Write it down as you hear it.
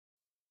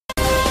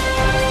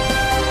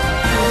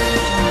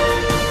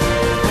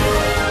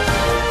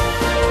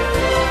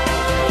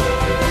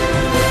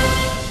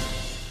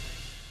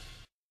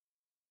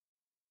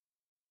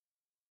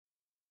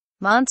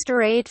Monster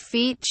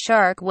 8-feet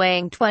shark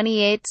weighing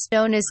 28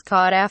 stone is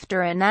caught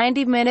after a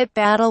 90-minute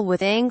battle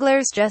with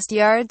anglers just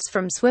yards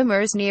from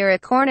swimmers near a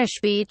Cornish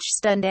beach.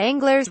 Stunned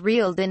anglers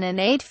reeled in an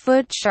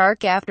 8-foot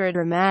shark after a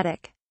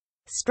dramatic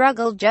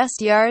struggle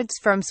just yards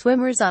from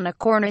swimmers on a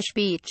Cornish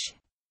beach.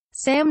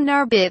 Sam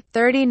Narbit,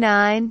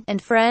 39,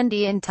 and friend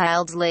Ian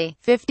Tildesley,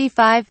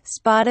 55,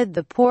 spotted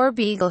the poor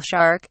beagle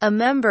shark, a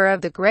member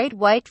of the great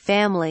white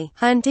family,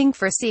 hunting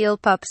for seal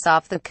pups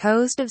off the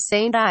coast of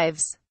St.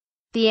 Ives.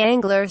 The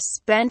anglers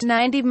spent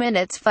 90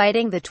 minutes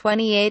fighting the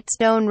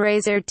 28-stone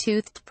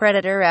razor-toothed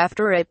predator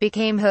after it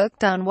became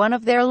hooked on one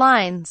of their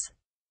lines.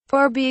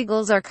 4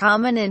 beagles are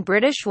common in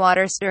British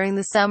waters during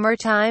the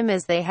summertime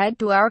as they head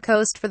to our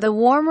coast for the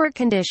warmer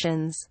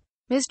conditions.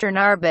 Mr.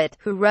 Narbit,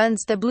 who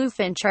runs the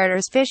Bluefin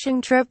Charters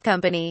fishing trip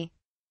company,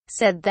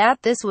 said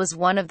that this was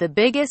one of the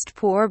biggest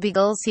poor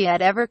beagles he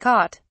had ever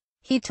caught.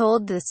 He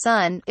told The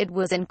Sun, "It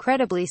was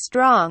incredibly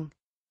strong.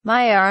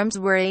 My arms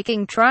were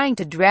aching trying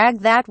to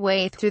drag that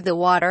weight through the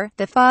water,"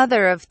 the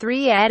father of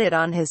 3 added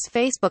on his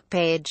Facebook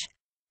page.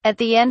 At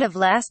the end of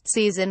last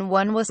season,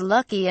 one was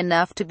lucky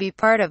enough to be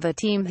part of a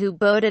team who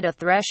boated a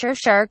thresher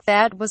shark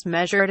that was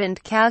measured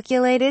and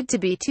calculated to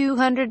be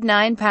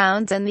 209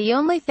 pounds, and the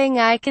only thing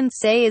I can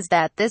say is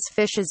that this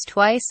fish is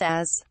twice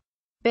as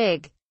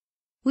big.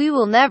 We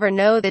will never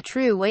know the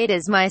true weight,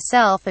 as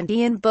myself and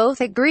Ian both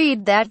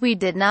agreed that we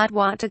did not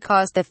want to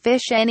cause the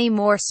fish any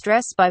more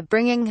stress by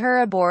bringing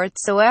her aboard,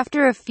 so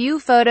after a few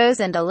photos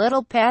and a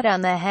little pat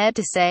on the head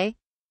to say,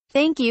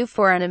 "Thank you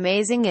for an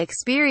amazing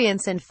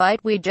experience and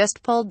fight," we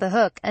just pulled the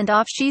hook, and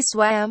off she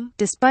swam.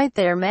 Despite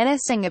their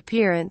menacing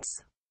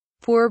appearance,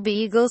 poor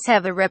beagles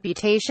have a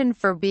reputation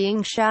for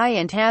being shy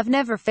and have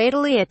never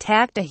fatally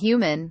attacked a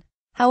human.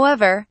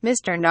 However,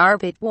 Mr.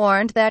 Narbit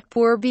warned that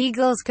poor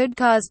beagles could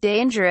cause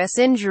dangerous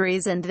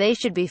injuries and they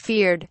should be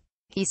feared.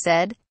 He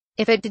said,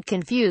 "If it did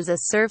confuse a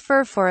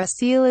surfer for a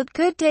seal, it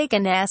could take a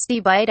nasty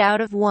bite out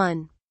of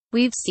one.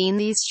 We've seen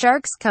these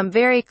sharks come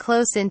very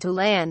close into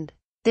land.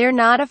 They're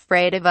not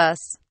afraid of us.